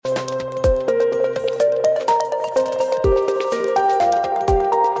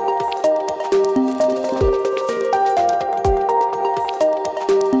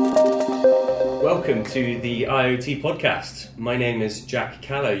to the IoT podcast. My name is Jack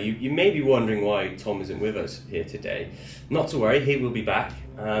Callow. You may be wondering why Tom isn't with us here today. Not to worry, he will be back.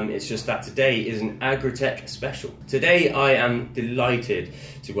 It's just that today is an Agritech special. Today I am delighted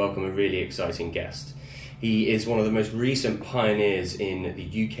to welcome a really exciting guest. He is one of the most recent pioneers in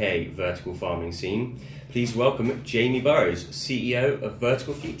the UK vertical farming scene. Please welcome Jamie Burrows, CEO of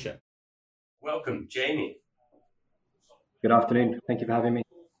Vertical Future. Welcome, Jamie. Good afternoon. Thank you for having me.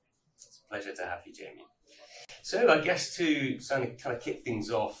 It's a pleasure to have you, Jamie. So I guess to kind of kick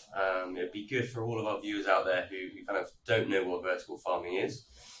things off, it'd be good for all of our viewers out there who kind of don't know what vertical farming is,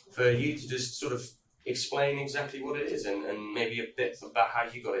 for you to just sort of explain exactly what it is and maybe a bit about how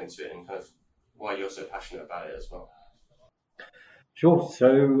you got into it and kind of why you're so passionate about it as well. Sure.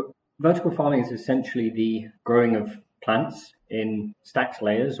 So vertical farming is essentially the growing of plants in stacked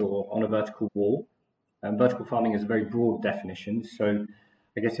layers or on a vertical wall. Vertical farming is a very broad definition. So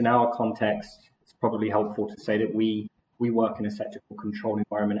I guess in our context, it's probably helpful to say that we work in a sector called controlled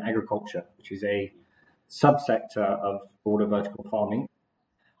environment agriculture, which is a subsector of broader vertical farming.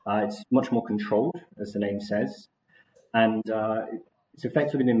 It's much more controlled, as the name says, and it's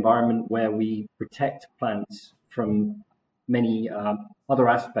effectively an environment where we protect plants from many other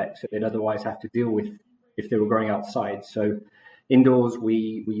aspects that they'd otherwise have to deal with if they were growing outside. So indoors,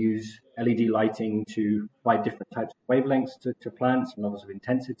 we use LED lighting to provide different types of wavelengths to plants and levels of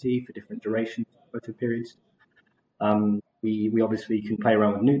intensity for different durations, photo periods. We obviously can play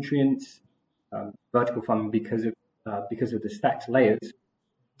around with nutrients. Vertical farming, because of the stacked layers,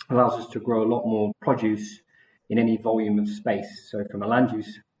 allows us to grow a lot more produce in any volume of space. So from a land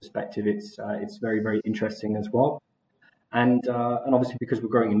use perspective, it's very, very interesting as well. And obviously, because we're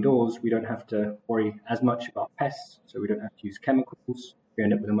growing indoors, we don't have to worry as much about pests. So we don't have to use chemicals. We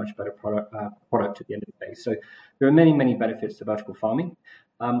end up with a much better product at the end of the day. So there are many, many benefits to vertical farming.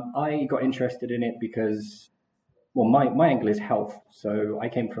 I got interested in it because, well, my angle is health. So I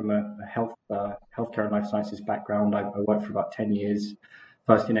came from a healthcare and life sciences background. I worked for about 10 years,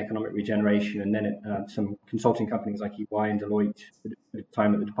 first in economic regeneration, and then at some consulting companies like EY and Deloitte, at the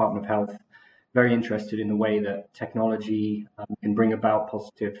time at the Department of Health. Very interested in the way that technology can bring about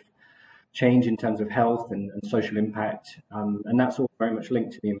positive change in terms of health and social impact. And that's all very much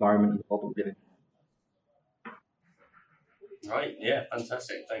linked to the environment and the world we live in. Right, yeah,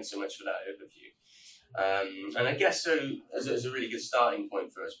 fantastic. Thanks so much for that overview. And I guess so, as a really good starting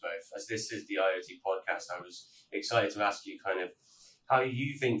point for us both, as this is the IoT podcast, I was excited to ask you kind of how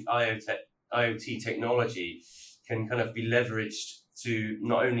you think IoT technology can kind of be leveraged to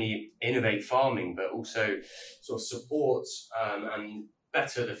not only innovate farming, but also sort of support and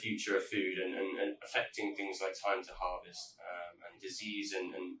better the future of food and affecting things like time to harvest and disease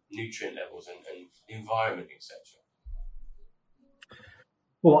and nutrient levels and environment, etc.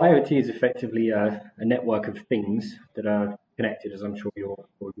 Well, IoT is effectively a network of things that are connected, as I'm sure your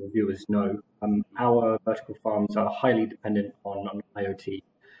viewers know. Our vertical farms are highly dependent on IoT.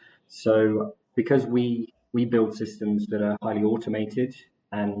 So because we build systems that are highly automated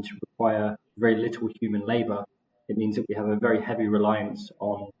and require very little human labor, it means that we have a very heavy reliance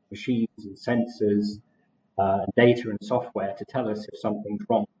on machines and sensors, data and software to tell us if something's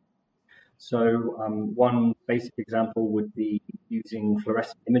wrong. So one basic example would be using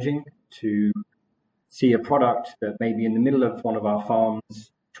fluorescent imaging to see a product that may be in the middle of one of our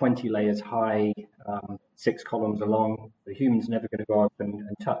farms, 20 layers high, 6 columns along. The human's never going to go up and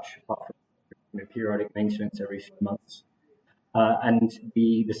touch, apart from periodic maintenance every few months. And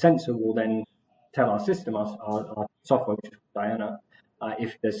the sensor will then tell our system, our software, which is Diana,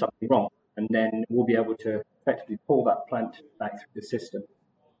 if there's something wrong. And then we'll be able to effectively pull that plant back through the system.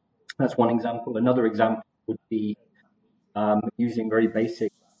 That's one example. Another example would be using very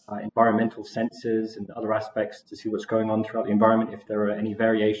basic environmental sensors and other aspects to see what's going on throughout the environment, if there are any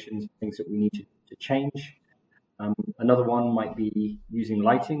variations, things that we need to change. Another one might be using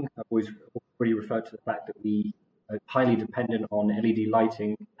lighting. I've already referred to the fact that we are highly dependent on LED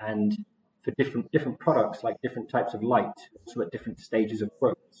lighting, and for different products, like different types of light, also at different stages of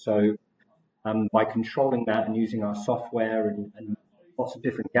growth. So by controlling that and using our software and lots of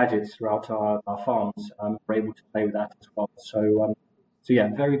different gadgets throughout our farms, we're able to play with that as well. So yeah,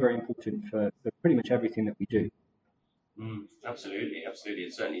 very, very important for pretty much everything that we do. Absolutely.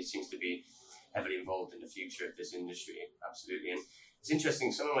 It certainly seems to be heavily involved in the future of this industry. Absolutely. And it's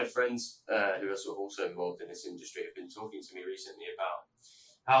interesting, some of my friends who are sort of also involved in this industry have been talking to me recently about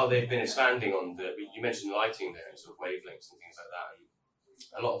how they've been expanding on you mentioned lighting there and sort of wavelengths and things like that. And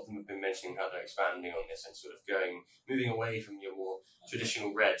a lot of them have been mentioning how they're expanding on this and sort of moving away from your more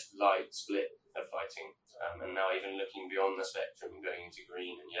traditional red light split of lighting, and now even looking beyond the spectrum, going into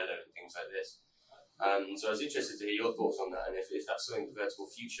green and yellow and things like this. So I was interested to hear your thoughts on that, and if that's something the vertical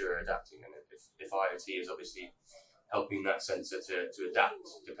future are adapting, and if IoT is obviously helping that sensor to adapt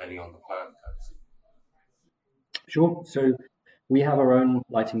depending on the plant. Sure. So we have our own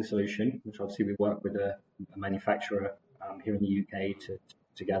lighting solution, which obviously we work with a manufacturer here in the UK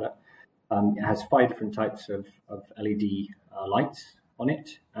together. It has 5 different types of LED lights on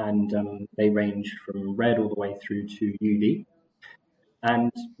it, and they range from red all the way through to UV.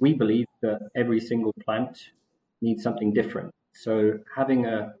 And we believe that every single plant needs something different. So having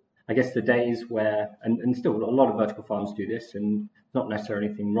I guess the days where, and still a lot of vertical farms do this, and not necessarily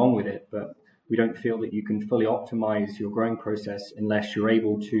anything wrong with it, but we don't feel that you can fully optimize your growing process unless you're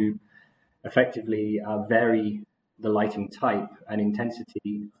able to effectively vary the lighting type and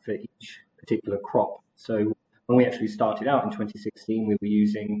intensity for each particular crop. So when we actually started out in 2016, we were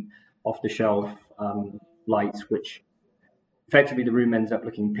using off-the-shelf lights, which effectively the room ends up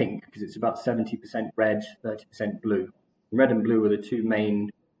looking pink because it's about 70% red, 30% blue. Red and blue are the 2 main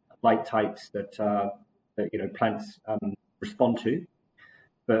light types that plants respond to.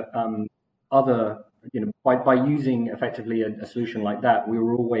 But by using effectively a solution like that, we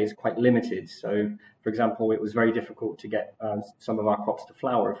were always quite limited. So, for example, it was very difficult to get some of our crops to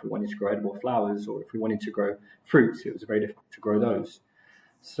flower if we wanted to grow edible flowers, or if we wanted to grow fruits, it was very difficult to grow those.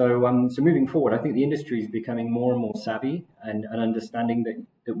 So moving forward, I think the industry is becoming more and more savvy and understanding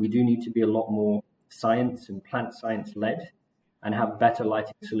that we do need to be a lot more science and plant science led and have better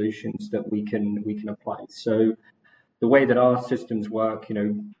lighting solutions that we can apply. So the way that our systems work,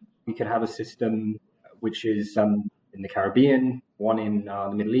 we could have a system which is in the Caribbean, one in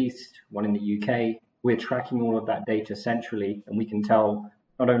the Middle East, one in the UK. We're tracking all of that data centrally, and we can tell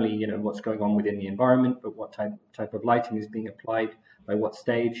not only what's going on within the environment, but what type of lighting is being applied, by what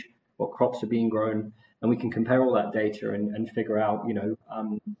stage, what crops are being grown, and we can compare all that data and figure out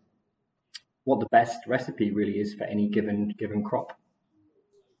what the best recipe really is for any given crop.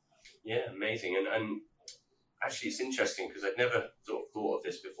 Yeah, amazing. And actually, it's interesting because I'd never sort of thought of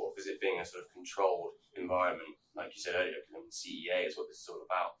this before, because it being a sort of controlled environment, like you said earlier, CEA is what this is all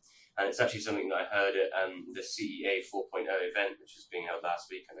about. And it's actually something that I heard at the CEA 4.0 event, which was being held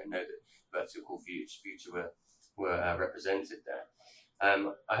last week, and I know that Vertical Future were represented there.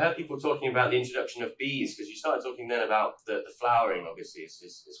 I heard people talking about the introduction of bees, because you started talking then about the flowering, obviously,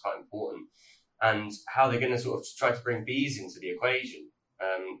 is quite important, and how they're going to sort of try to bring bees into the equation.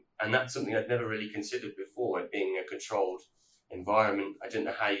 And that's something I'd never really considered before, it being a controlled environment. I didn't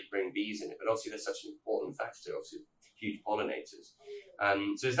know how you'd bring bees in it, but obviously that's such an important factor, obviously huge pollinators.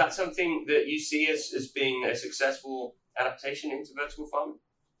 So is that something that you see as being a successful adaptation into vertical farming?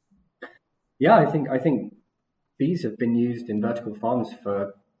 Yeah, I think bees have been used in vertical farms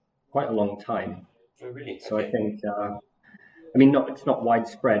for quite a long time. Oh, really? So okay. I think, it's not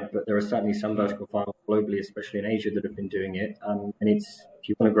widespread, but there are certainly some vertical farms globally, especially in Asia, that have been doing it. And if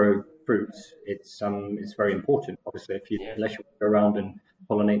you want to grow fruits, it's very important. Obviously, unless you go around and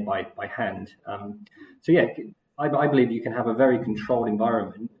pollinate by hand. I believe you can have a very controlled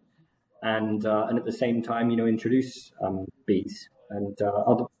environment, and at the same time, introduce bees and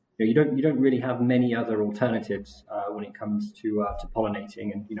other. You don't really have many other alternatives when it comes to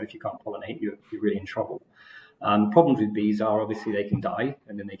pollinating, and if you can't pollinate, you're really in trouble. Problems with bees are obviously they can die,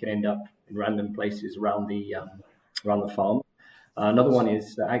 and then they can end up in random places around the farm. Another one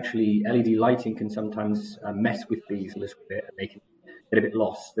is that actually LED lighting can sometimes mess with bees a little bit, and they can get a bit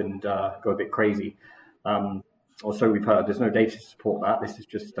lost and go a bit crazy. Also, we've heard there's no data to support that. This is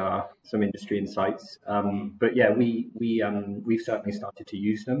just some industry insights. But yeah, we've certainly started to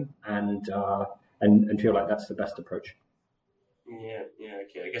use them and feel like that's the best approach. Yeah,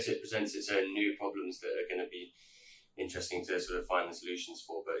 okay. I guess it presents its own new problems that are going to be interesting to sort of find the solutions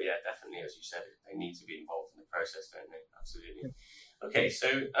for. But yeah, definitely, as you said, they need to be involved in the process, don't they? Absolutely. Yeah. Okay, so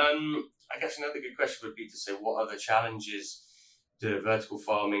I guess another good question would be to say, what other challenges do vertical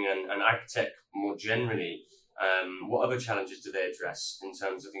farming and Agritech more generally, what other challenges do they address in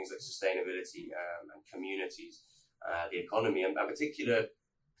terms of things like sustainability and communities, the economy, and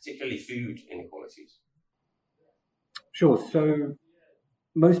particularly food inequalities? Sure. So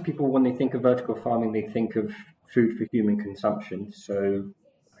most people, when they think of vertical farming, they think of food for human consumption. So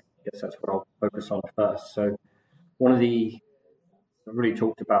I guess that's what I'll focus on first. So I've really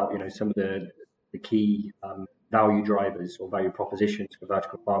talked about, some of the key value drivers or value propositions for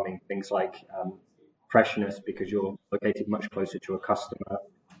vertical farming, things like freshness, because you're located much closer to a customer,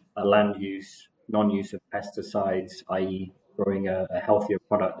 land use, non-use of pesticides, i.e. growing a healthier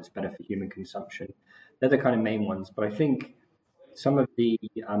product that's better for human consumption. They're the kind of main ones. But I think some of the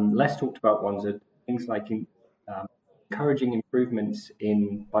less talked about ones are things like encouraging improvements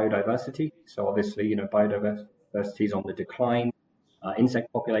in biodiversity. So obviously, biodiversity is on the decline.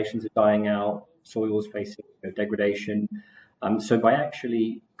 Insect populations are dying out. Soils facing degradation. So by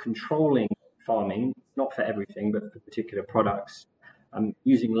actually controlling farming, not for everything, but for particular products,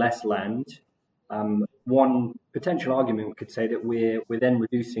 using less land, one potential argument could say that we're then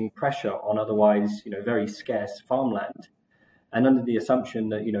reducing pressure on otherwise very scarce farmland, and under the assumption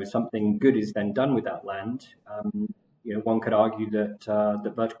that something good is then done with that land, one could argue that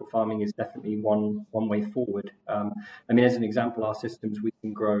that vertical farming is definitely one way forward. As an example, our systems, we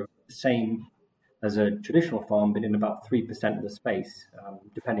can grow the same as a traditional farm, but in about 3% of the space,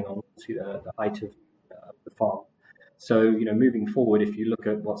 depending on the height of the farm. So, moving forward, if you look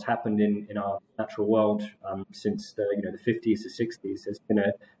at what's happened in our natural world since the 50s to 60s, there's been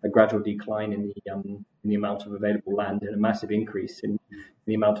a gradual decline in the amount of available land and a massive increase in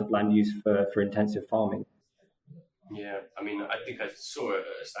the amount of land used for intensive farming. Yeah, I think I saw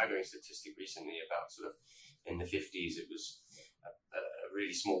a staggering statistic recently about sort of in the 50s, it was a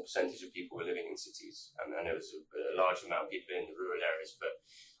really small percentage of people were living in cities. And there was a large amount of people in the rural areas, but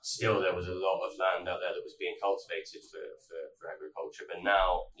still there was a lot of land out there that was being cultivated for agriculture. But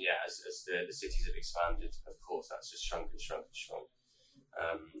now, as the cities have expanded, of course, that's just shrunk and shrunk and shrunk.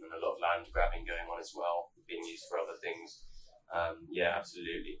 And a lot of land grabbing going on as well, being used for other things.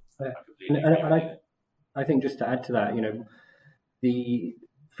 Absolutely. I think just to add to that, the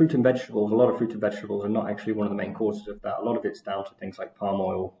fruit and vegetables, a lot of fruit and vegetables are not actually one of the main causes of that. A lot of it's down to things like palm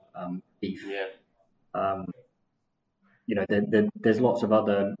oil, beef. Yeah. There's lots of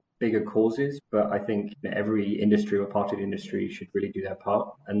other bigger causes, but I think every industry or part of the industry should really do their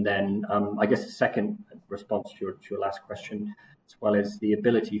part. And then I guess the second response to your last question, as well as the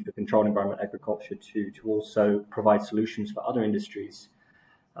ability for controlled environment agriculture to also provide solutions for other industries,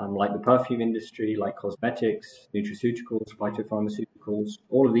 like the perfume industry, like cosmetics, nutraceuticals, phytopharmaceuticals.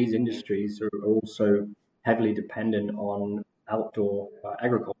 All of these industries are also heavily dependent on outdoor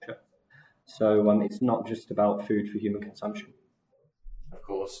agriculture. So it's not just about food for human consumption. Of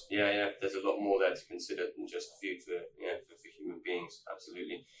course, there's a lot more there to consider than just food for human beings.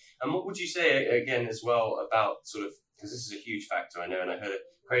 Absolutely. And what would you say again as well about sort of, because this is a huge factor, I know, and I heard a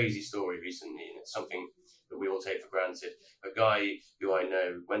crazy story recently, and it's something that we all take for granted. A guy who I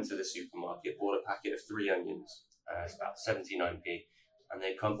know went to the supermarket, bought a packet of 3 onions. It's about 79p, and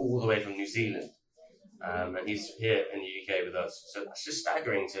they come all the way from New Zealand. And he's here in the UK with us. So that's just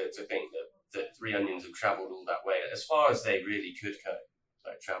staggering to think that 3 onions have travelled all that way, as far as they really could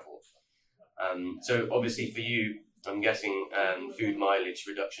travel. So obviously for you, I'm guessing food mileage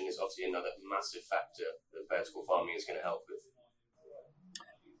reduction is obviously another massive factor that vertical farming is going to help with.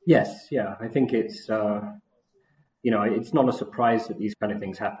 Yes, I think it's it's not a surprise that these kind of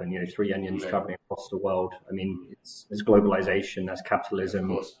things happen. 3 onions traveling across the world. There's globalization, there's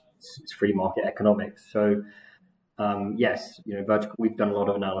capitalism, it's free market economics. So yes, vertical. We've done a lot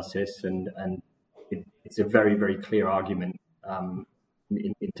of analysis, and it's a very, very clear argument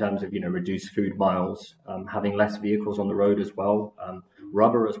in terms of reduced food miles, having less vehicles on the road as well.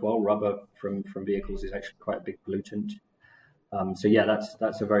 Rubber as well. Rubber from vehicles is actually quite a big pollutant.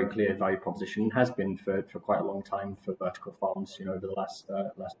 That's a very clear value proposition. It has been for quite a long time for vertical farms, over the last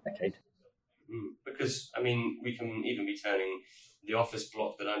decade. Because we can even be turning the office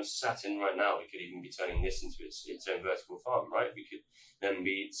block that I'm sat in right now. We could even be turning this into its own vertical farm, right? We could then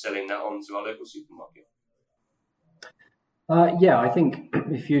be selling that on to our local supermarket. I think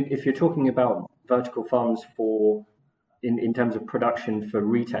if you're talking about vertical farms in terms of production for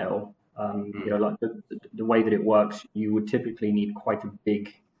retail. Like the way that it works, you would typically need quite a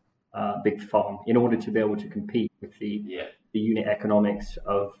big farm in order to be able to compete with the unit economics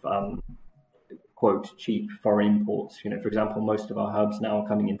of quote cheap foreign imports. For example, most of our herbs now are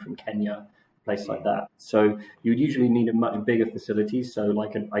coming in from Kenya, a place like that. So you would usually need a much bigger facility. So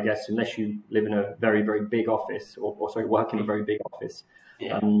I guess unless you live in a very, very big office or work in a very big office,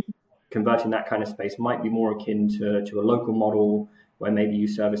 converting that kind of space might be more akin to a local model, where maybe you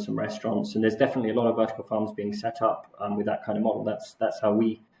service some restaurants. And there's definitely a lot of vertical farms being set up with that kind of model. That's how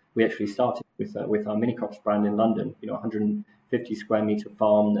we actually started with our Mini Crops brand in London. 150 square meter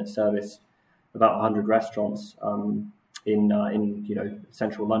farm that serviced about 100 restaurants in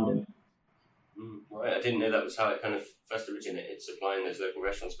central London. Right, I didn't know that was how it kind of first originated, supplying those local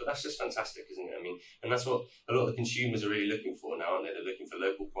restaurants. But that's just fantastic, isn't it? And that's what a lot of the consumers are really looking for now, aren't they? They're looking for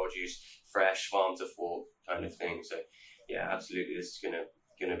local produce, fresh, farm to fork kind of thing. So yeah, absolutely, this is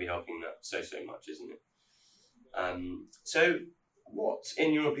gonna be helping that so much, isn't it? So what,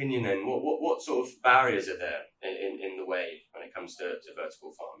 in your opinion, then, what sort of barriers are there in the way when it comes to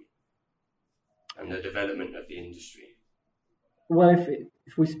vertical farming and the development of the industry? Well,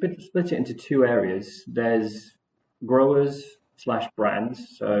 if we split it into two areas, there's growers slash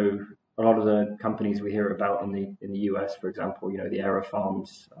brands. So a lot of the companies we hear about in the US, for example, the Aero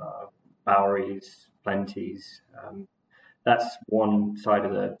Farms, Boweries, Plenties. That's one side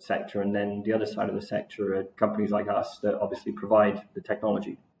of the sector, and then the other side of the sector are companies like us that obviously provide the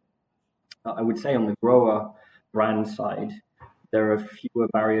technology. I would say on the grower brand side, there are fewer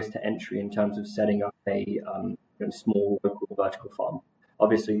barriers to entry in terms of setting up a small local vertical farm.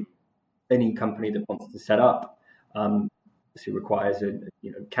 Obviously, any company that wants to set up obviously requires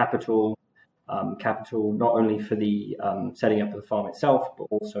capital, capital not only for the setting up of the farm itself, but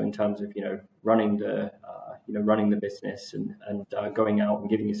also in terms of running the business and going out and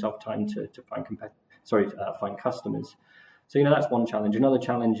giving yourself time to find customers. So that's one challenge. Another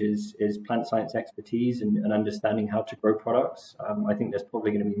challenge is plant science expertise and understanding how to grow products. I think there's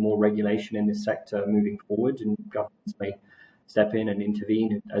probably going to be more regulation in this sector moving forward, and governments may step in and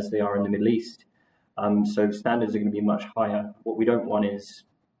intervene as they are in the Middle East. So standards are going to be much higher. What we don't want is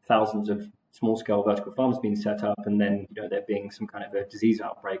thousands of small-scale vertical farms being set up, and then there being some kind of a disease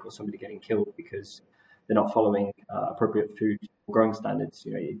outbreak or somebody getting killed because they're not following appropriate food growing standards.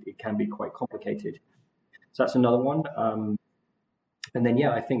 It can be quite complicated. So that's another one. And then,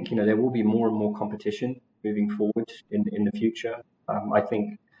 I think, there will be more and more competition moving forward in the future. I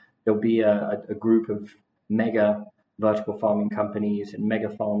think there'll be a group of mega vertical farming companies and mega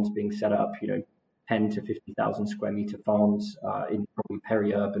farms being set up, 10 to 50,000 square meter farms in probably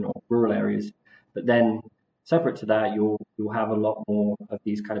peri-urban or rural areas. But then separate to that, you'll have a lot more of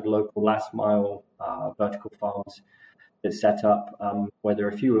these kind of local last mile vertical farms that set up where there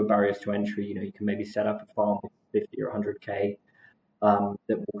are fewer barriers to entry. You can maybe set up a farm with 50 or 100K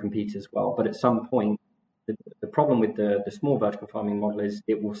that will compete as well. But at some point, the problem with the small vertical farming model is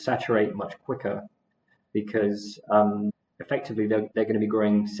it will saturate much quicker because effectively they're going to be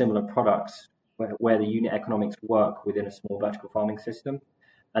growing similar products where the unit economics work within a small vertical farming system.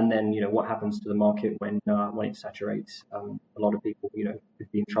 And then, what happens to the market when it saturates? A lot of people,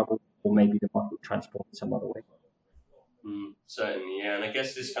 could be in trouble, or maybe the market will transport in some other way. Certainly, yeah. And I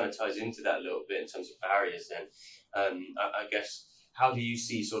guess this kind of ties into that a little bit in terms of barriers then. I guess, how do you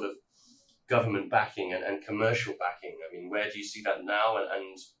see sort of government backing and commercial backing? I mean, where do you see that now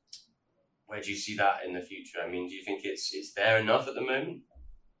and where do you see that in the future? I mean, do you think it's there enough at the moment?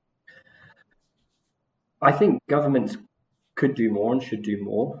 I think governments could do more and should do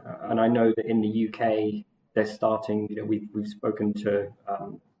more. And I know that in the UK, they're starting, we've spoken to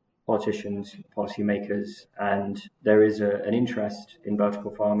politicians, policymakers, and there is an interest in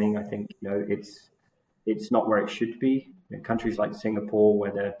vertical farming. I think, it's not where it should be. Countries like Singapore,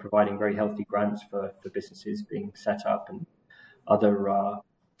 where they're providing very healthy grants for businesses being set up, and other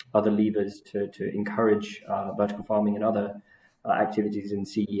levers to encourage vertical farming and other activities in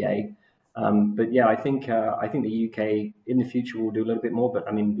CEA. But I think the UK in the future will do a little bit more. But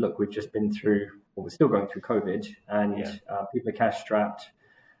I mean, look, we've just been through, we're still going through COVID, and people are cash strapped.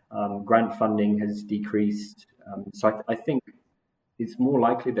 Grant funding has decreased. So I think it's more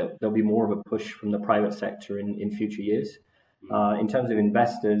likely that there'll be more of a push from the private sector in future years. In terms of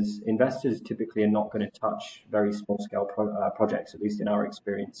investors typically are not going to touch very small scale projects, at least in our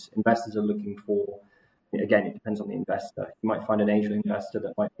experience. Investors are looking for, again, it depends on the investor. You might find an angel investor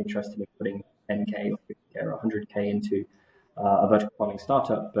that might be interested in putting 10K or 50K or 100K into a vertical farming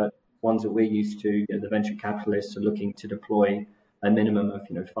startup, but ones that we're used to, the venture capitalists are looking to deploy a minimum of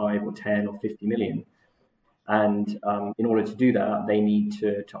 5 or 10 or 50 million. And in order to do that, they need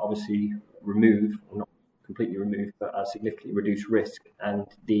to obviously remove, or not completely remove, but significantly reduce risk. And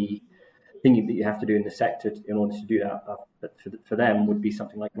the thing that you have to do in the sector in order to do that for them would be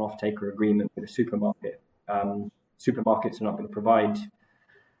something like an off-taker agreement with a supermarket. Supermarkets are not going to provide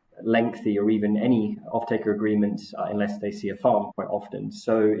lengthy or even any off-taker agreements unless they see a farm quite often.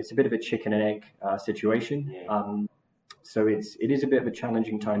 So it's a bit of a chicken and egg situation. So it is a bit of a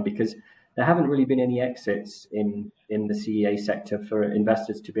challenging time because there haven't really been any exits in the CEA sector for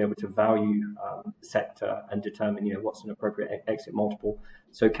investors to be able to value the sector and determine what's an appropriate exit multiple.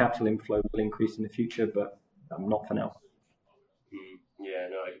 So capital inflow will increase in the future, but not for now. Yeah,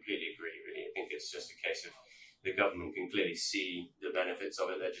 no, I completely agree. Really, I think it's just a case of the government can clearly see the benefits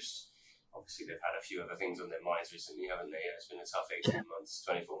of it. They're just, obviously they've had a few other things on their minds recently, haven't they? It's been a tough 18 months,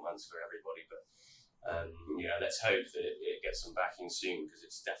 24 months for everybody, but let's hope that it gets some backing soon because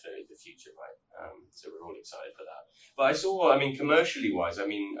it's definitely the future, right? So we're all excited for that. But I saw, commercially wise, I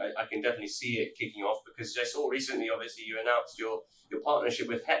can definitely see it kicking off because I saw recently, obviously, you announced your partnership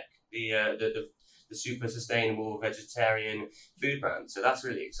with Heck, the super sustainable vegetarian food brand. So that's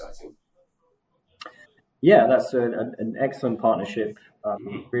really exciting. Yeah, that's an excellent partnership.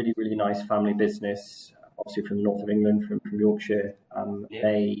 Really, really nice family business. Obviously, from the north of England, from Yorkshire.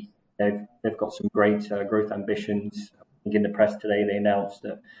 Yeah. They've got some great growth ambitions. I think in the press today they announced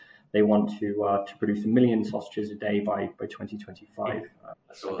that they want to produce 1 million sausages a day by 2025. I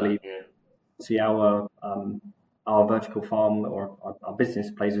saw I believe. that. Yeah. See, our vertical farm or our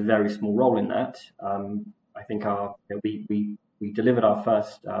business plays a very small role in that. I think we delivered our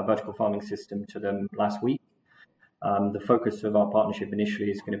first vertical farming system to them last week. The focus of our partnership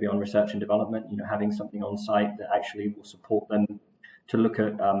initially is going to be on research and development, having something on site that actually will support them to look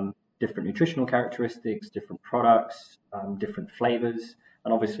at different nutritional characteristics, different products, different flavors.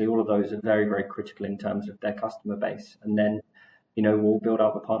 And obviously all of those are very, very critical in terms of their customer base. And then, we'll build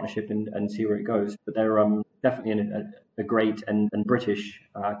out the partnership and see where it goes. But they're definitely a great and British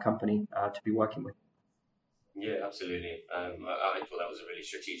company to be working with. Yeah, absolutely. I thought that was a really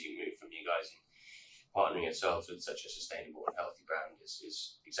strategic move from you guys. Partnering yourselves with such a sustainable and healthy brand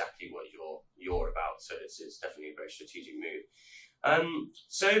is exactly what you're about. So it's definitely a very strategic move.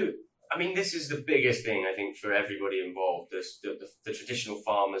 So I mean, this is the biggest thing I think for everybody involved. The traditional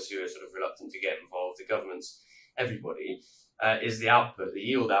farmers who are sort of reluctant to get involved, the governments, everybody, is the output, the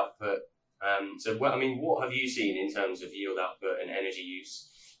yield output. What have you seen in terms of yield output and energy use?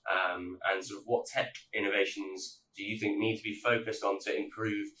 And sort of what tech innovations do you think need to be focused on to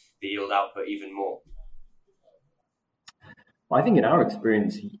improve the yield output even more? I think in our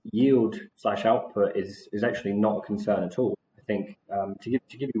experience, yield/output is actually not a concern at all. I think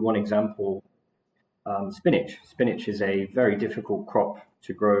to give you one example, spinach. Spinach is a very difficult crop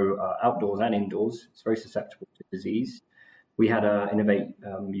to grow outdoors and indoors. It's very susceptible to disease. We had a Innovate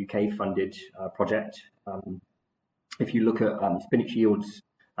UK funded project. If you look at spinach yields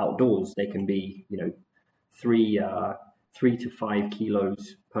outdoors, they can be 3 to 5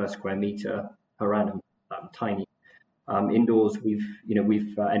 kilos per square meter per annum. Tiny. Indoors, we've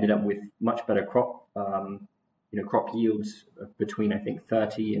ended up with much better crop yields between I think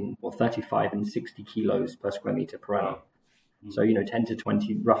 35 and 60 kilos per square meter per annum. So 10 to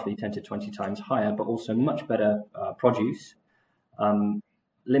 20 times higher, but also much better produce.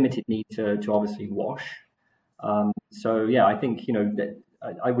 Limited need to obviously wash. I think that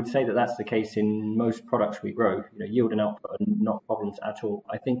I would say that that's the case in most products we grow. Yield and output are not problems at all.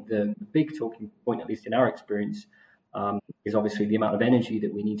 I think the big talking point, at least in our experience, is obviously the amount of energy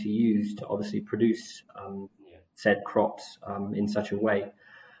that we need to use to obviously produce said crops in such a way.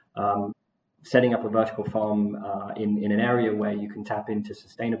 Setting up a vertical farm in an area where you can tap into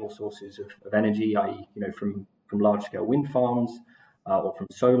sustainable sources of energy, i.e., from large scale wind farms or from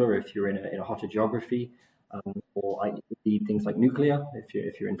solar if you're in a hotter geography. Or indeed things like nuclear.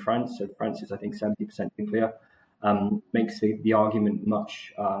 If you're in France, so France is I think 70% nuclear, makes the argument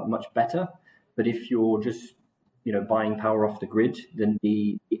much better. But if you're just buying power off the grid, then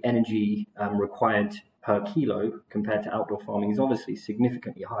the energy required per kilo compared to outdoor farming is obviously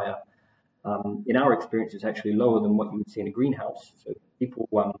significantly higher. In our experience, it's actually lower than what you would see in a greenhouse. So people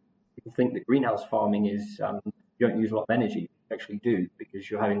think that greenhouse farming is you don't use a lot of energy. You actually do, because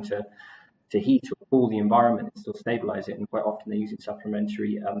you're having to heat or cool the environment and still stabilize it, and quite often they're using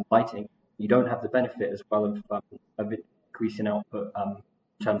supplementary lighting. You don't have the benefit as well of increasing output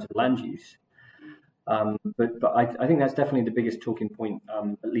in terms of land use. But I think that's definitely the biggest talking point,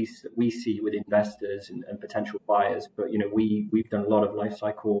 at least that we see with investors and potential buyers. But we've done a lot of life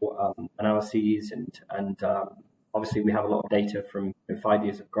cycle analyses, and obviously we have a lot of data from 5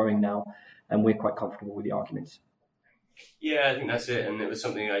 years of growing now, and we're quite comfortable with the arguments. Yeah, I think that's it, and it was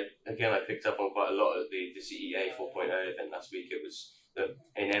something I picked up on quite a lot at the CEA 4.0 event last week. It was that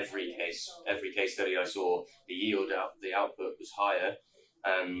in every case study I saw, the output was higher,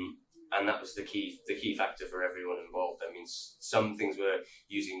 and that was the key factor for everyone involved. I mean, some things were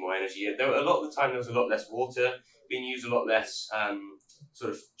using more energy. A lot of the time there was a lot less water being used, a lot less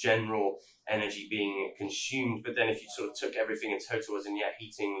sort of general energy being consumed. But then if you sort of took everything in total, as in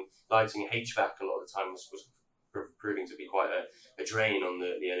heating, lighting, HVAC, a lot of the time was proving to be quite a drain on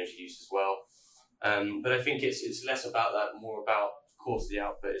the energy use as well. But I think it's less about that, more about, of course, the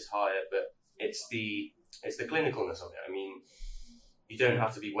output is higher, but it's the clinicalness of it. I mean, you don't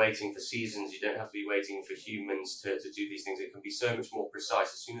have to be waiting for seasons. You don't have to be waiting for humans to do these things. It can be so much more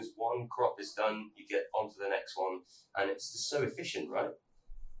precise. As soon as one crop is done, you get onto the next one, and it's just so efficient, right?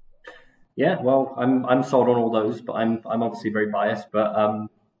 Yeah, well, I'm sold on all those, but I'm obviously very biased. But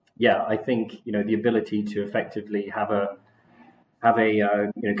I think the ability to effectively have a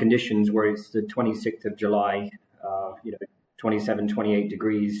conditions where it's the 26th of July, 27, 28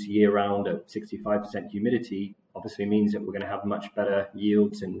 degrees year round at 65% humidity, obviously means that we're going to have much better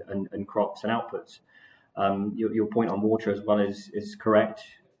yields and crops and outputs. Your point on water as well is correct.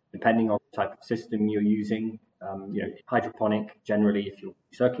 Depending on the type of system you're using, hydroponic, generally, if you're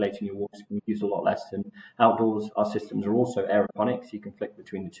circulating your water, you can use a lot less than outdoors. Our systems are also aeroponic, so you can flick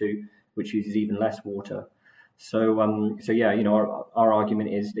between the two, which uses even less water. So our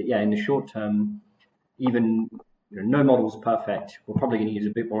argument is that, in the short term, even no model is perfect. We're probably going to use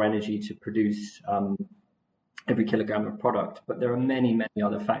a bit more energy to produce every kilogram of product, but there are many, many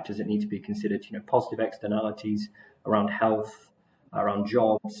other factors that need to be considered. Positive externalities around health, around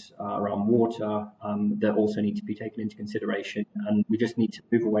jobs, around water, that also need to be taken into consideration. And we just need to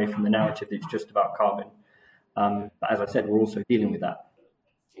move away from the narrative that it's just about carbon. But as I said, we're also dealing with that.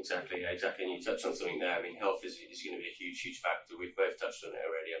 Exactly. And you touched on something there. I mean, health is going to be a huge factor. We've both touched on it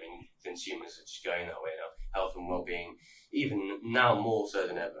already. I mean, consumers are just going that way now. Health and well-being, even now more so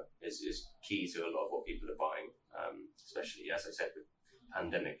than ever, is key to a lot of what people are buying, especially, as I said, with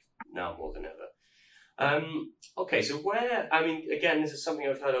pandemic, now more than ever. Okay, so again, this is something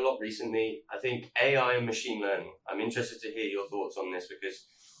I've heard a lot recently. I think AI and machine learning. I'm interested to hear your thoughts on this because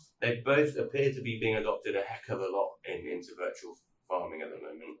they both appear to be being adopted a heck of a lot into virtual farming at the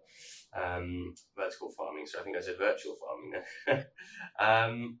moment, vertical farming. So I think I said virtual farming there.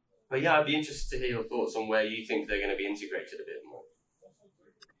 But yeah, I'd be interested to hear your thoughts on where you think they're going to be integrated a bit more.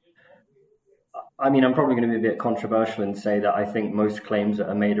 I mean, I'm probably going to be a bit controversial and say that I think most claims that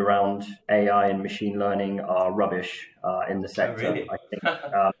are made around AI and machine learning are rubbish in the sector. Oh, really? I think,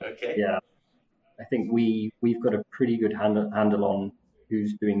 okay. Yeah, I think we've got a pretty good handle on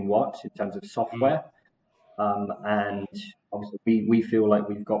who's doing what in terms of software. And obviously we feel like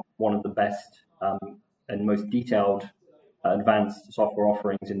we've got one of the best and most detailed advanced software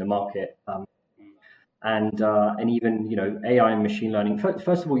offerings in the market. And even AI and machine learning.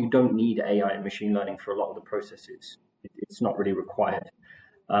 First of all, you don't need AI and machine learning for a lot of the processes. It's not really required.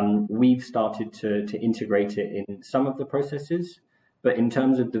 We've started to integrate it in some of the processes, but in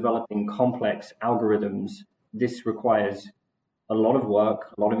terms of developing complex algorithms, this requires a lot of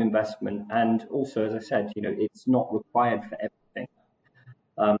work, a lot of investment, and also, as I said, it's not required for everything.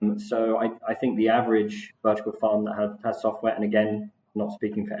 So I think the average vertical farm that has software, and again, I'm not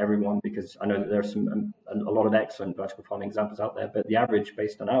speaking for everyone because I know that there are a lot of excellent vertical farming examples out there, but the average,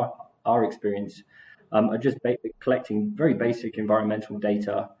 based on our experience, are just collecting very basic environmental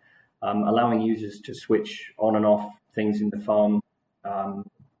data, allowing users to switch on and off things in the farm.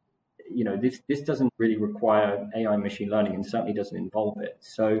 This doesn't really require AI and machine learning, and certainly doesn't involve it.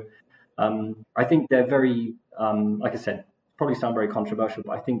 So I think they're very, like I said, probably sound very controversial,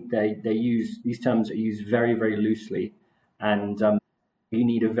 but I think these terms are used very, very loosely, and you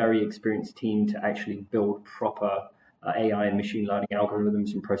need a very experienced team to actually build proper AI and machine learning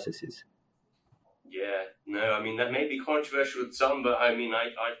algorithms and processes. Yeah, no, I mean, that may be controversial with some, but I mean, I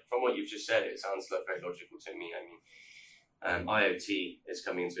from what you've just said, it sounds like very logical to me. I mean, IoT is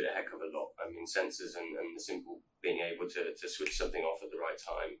coming into it a heck of a lot. I mean, sensors and the simple being able to switch something off at the right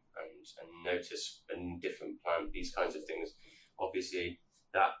time and notice a different plant, these kinds of things. Obviously,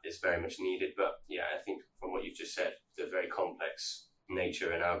 that is very much needed. But yeah, I think from what you've just said, the very complex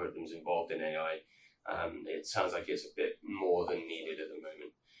nature and algorithms involved in AI, it sounds like it's a bit more than needed at the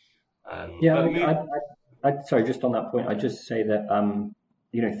moment. Sorry, just on that point, I'd just say that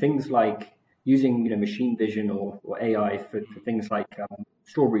things like using machine vision or AI for things like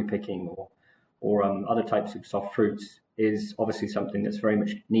strawberry picking or other types of soft fruits is obviously something that's very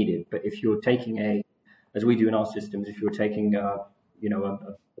much needed. But if you're taking as we do in our systems, if you're taking a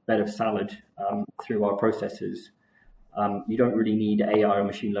bed of salad through our processes, you don't really need AI or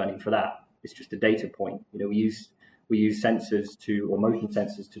machine learning for that. It's just a data point. We use sensors or motion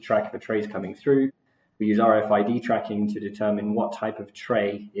sensors to track if a tray is coming through. We use RFID tracking to determine what type of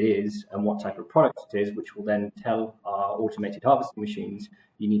tray it is and what type of product it is, which will then tell our automated harvesting machines,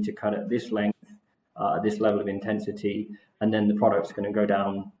 you need to cut at this length, this level of intensity, and then the product's going to go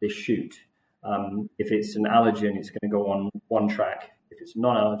down this chute. If it's an allergen, it's going to go on one track. If it's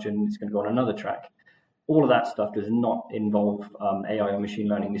non-allergen, it's going to go on another track. All of that stuff does not involve AI or machine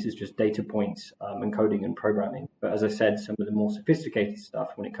learning. This is just data points and coding and programming. But as I said, some of the more sophisticated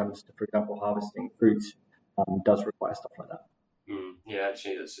stuff when it comes to, for example, harvesting fruits does require stuff like that. Yeah,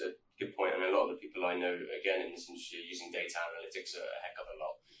 actually, that's a good point. And a lot of the people I know, again, in this industry are using data analytics a heck of a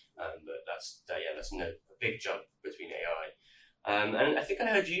lot. But that's a big jump between AI. And I think I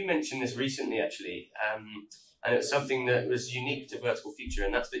heard you mention this recently, actually. And it's something that was unique to Vertical Future,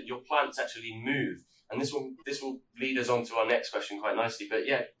 and that's that your plants actually move. And this will lead us on to our next question quite nicely. But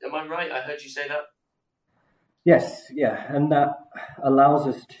yeah, am I right? I heard you say that? Yes, yeah, and that allows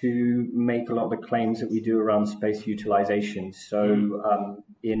us to make a lot of the claims that we do around space utilization. So,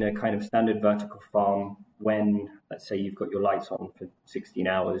 in a kind of standard vertical farm, when let's say you've got your lights on for 16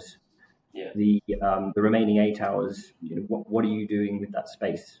 hours, Yeah. the remaining 8 hours, what are you doing with that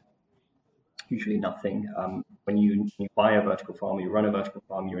space? Usually nothing. When you buy a vertical farm, or you run a vertical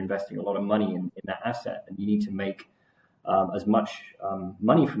farm, you're investing a lot of money in that asset, and you need to make as much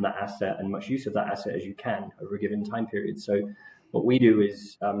money from that asset and much use of that asset as you can over a given time period. So what we do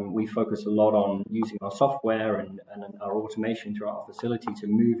is we focus a lot on using our software and our automation throughout our facility to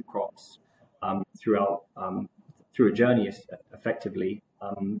move crops throughout through a journey effectively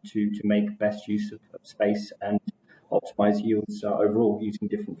to make best use of space and optimize yields overall using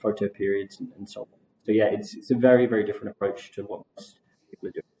different photo periods and so on. So yeah, it's a very, very different approach to what most people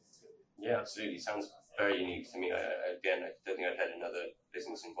are doing. Yeah, absolutely. Sounds very unique to me. Again, I don't think I've had another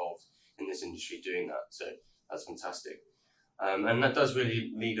business involved in this industry doing that. So that's fantastic. And that does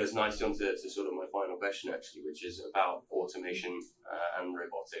really lead us nicely onto to sort of my final question, actually, which is about automation and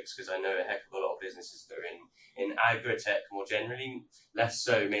robotics, because I know a heck of a lot of businesses that are in agritech more generally, less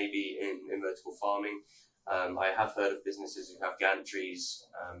so maybe in vertical farming. I have heard of businesses who have gantries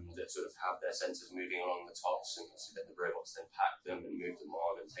that sort of have their sensors moving along the tops, and so that the robots then pack them and move them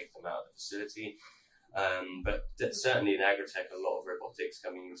on and take them out of the facility. But certainly in agritech, a lot of robotics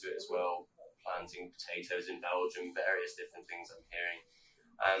coming into it as well. Planting potatoes in Belgium, various different things I'm hearing.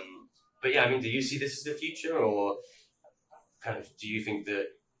 But yeah, I mean, do you see this as the future, or kind of do you think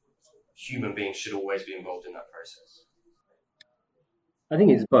that human beings should always be involved in that process? I think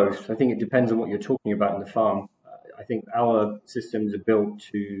it's both. I think it depends on what you're talking about in the farm. I think our systems are built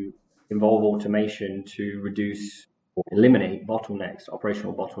to involve automation to reduce or eliminate bottlenecks,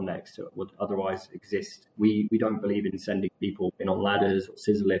 operational bottlenecks that would otherwise exist. We don't believe in sending people in on ladders or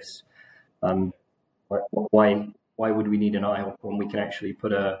scissor lifts. Why would we need an IOP when we can actually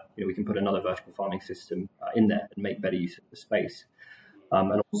put another vertical farming system in there and make better use of the space,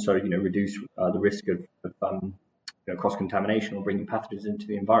 and also reduce the risk of cross contamination or bringing pathogens into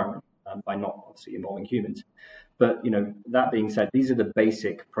the environment by not obviously involving humans. But that being said, these are the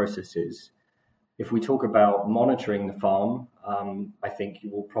basic processes. If we talk about monitoring the farm, I think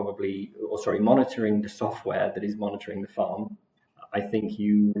you will monitoring the software that is monitoring the farm. I think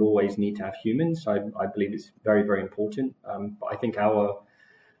you will always need to have humans. I believe it's very, very important. But I think our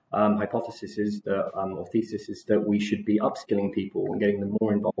hypothesis is that, or thesis is that we should be upskilling people and getting them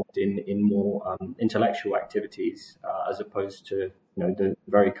more involved in more intellectual activities as opposed to the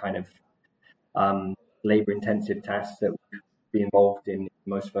very kind of labor-intensive tasks that would be involved in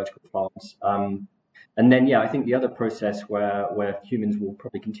most vertical farms. And then, I think the other process where humans will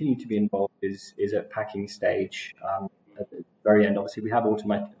probably continue to be involved is at packing stage. At the very end, obviously, we have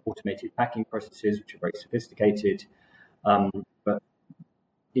automated packing processes, which are very sophisticated. But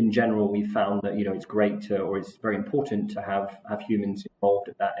in general, we found that it's great it's very important to have humans involved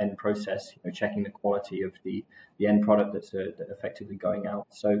at that end process, checking the quality of the end product that's effectively going out.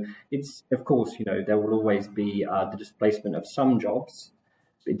 So it's, of course, there will always be the displacement of some jobs.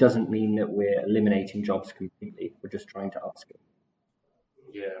 It doesn't mean that we're eliminating jobs completely. We're just trying to upskill.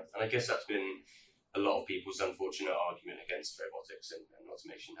 Yeah, and I guess that's been a lot of people's unfortunate argument against robotics and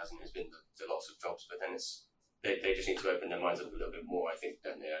automation has been the loss of jobs, but then they just need to open their minds up a little bit more, I think,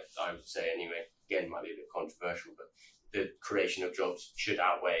 don't they? I would say anyway. Again, might be a bit controversial, but the creation of jobs should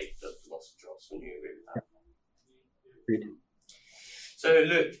outweigh the loss of jobs. Wouldn't you agree with that? Agreed. So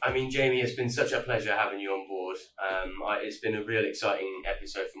look, I mean, Jamie, it's been such a pleasure having you on board. It's been a real exciting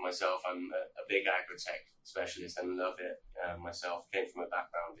episode for myself. I'm a big agritech specialist and love it myself. Came from a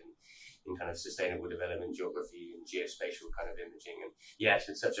background in kind of sustainable development, geography and geospatial kind of imaging. And yeah, it's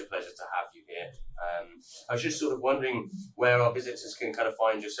been such a pleasure to have you here. I was just sort of wondering where our visitors can kind of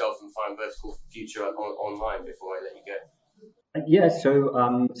find yourself and find Vertical Future online before I let you go. Yeah, so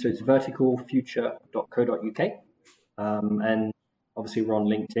it's verticalfuture.co.uk. And obviously we're on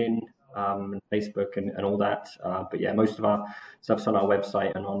LinkedIn and Facebook and all that. But yeah, most of our stuff's on our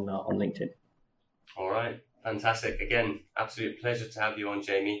website and on LinkedIn. All right. Fantastic. Again, absolute pleasure to have you on,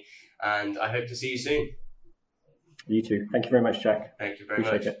 Jamie. And I hope to see you soon. You too. Thank you very much, Jack. Thank you very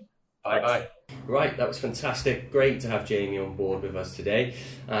Appreciate much. It. Bye-bye. Right, that was fantastic. Great to have Jamie on board with us today.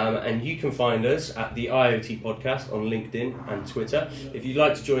 And you can find us at the IoT Podcast on LinkedIn and Twitter. If you'd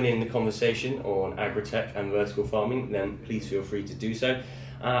like to join in the conversation on agritech and vertical farming, then please feel free to do so.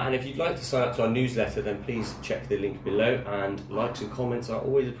 And if you'd like to sign up to our newsletter, then please check the link below, and likes and comments are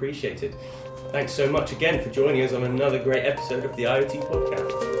always appreciated. Thanks so much again for joining us on another great episode of the IoT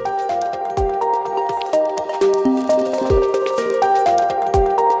Podcast.